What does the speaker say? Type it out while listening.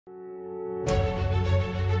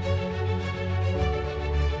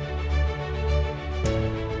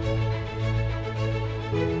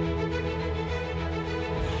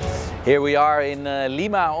Here we are in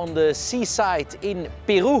Lima on the seaside in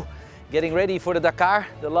Peru, getting ready for the Dakar.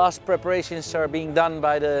 The last preparations are being done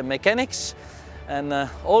by the mechanics, and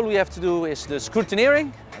all we have to do is the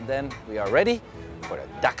scrutineering, and then we are ready for the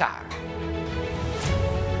Dakar.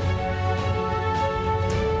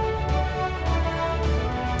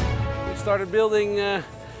 We started building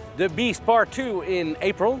the Beast Part 2 in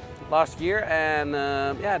April last year, and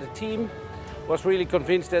the team was really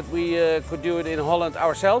convinced that we could do it in Holland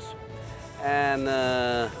ourselves. And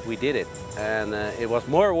we did it, and it was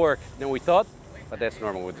more work than we thought, but that's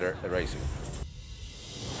normal with racing.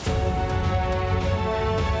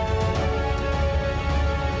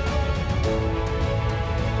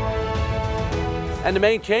 And the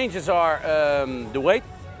main changes are the weight,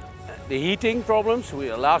 the heating problems.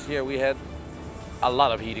 Last year we had a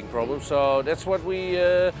lot of heating problems, so that's what we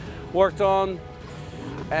worked on.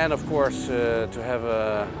 And of course to have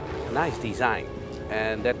a nice design.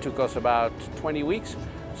 And that took us about 20 weeks,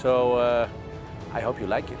 so I hope you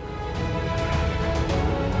like it.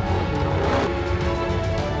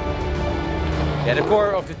 Yeah, the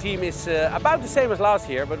core of the team is about the same as last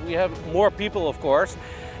year, but we have more people, of course.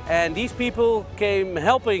 And these people came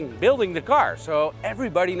helping building the car, so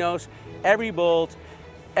everybody knows every bolt,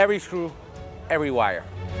 every screw, every wire.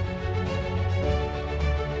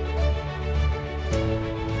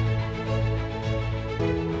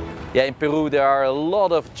 Yeah, in Peru there are a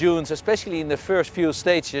lot of dunes, especially in the first few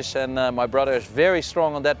stages, and my brother is very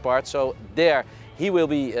strong on that part, so there he will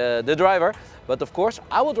be the driver. But of course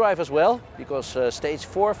I will drive as well, because stage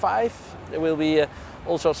 4, 5 there will be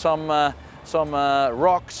also some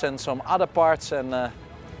rocks and some other parts, and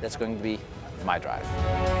that's going to be my drive.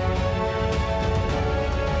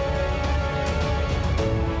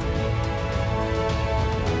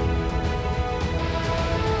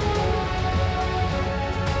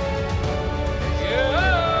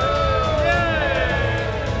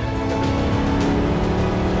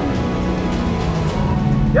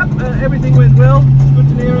 Yep, everything went well.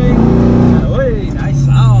 Scrutineering. Hey, nice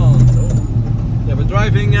sound. Oh. Yeah, we're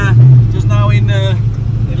driving just now in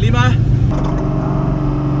Lima.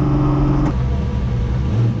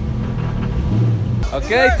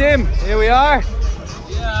 Okay, Tim, here we are.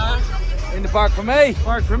 Yeah. In the parc fermé.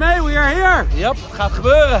 Parc fermé, we are here. Yep, gaat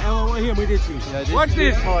gebeuren. En hier moet je dit zien. Ja, Watch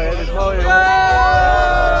this. Mooi, hè? Dit is mooi.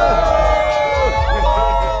 Yeah!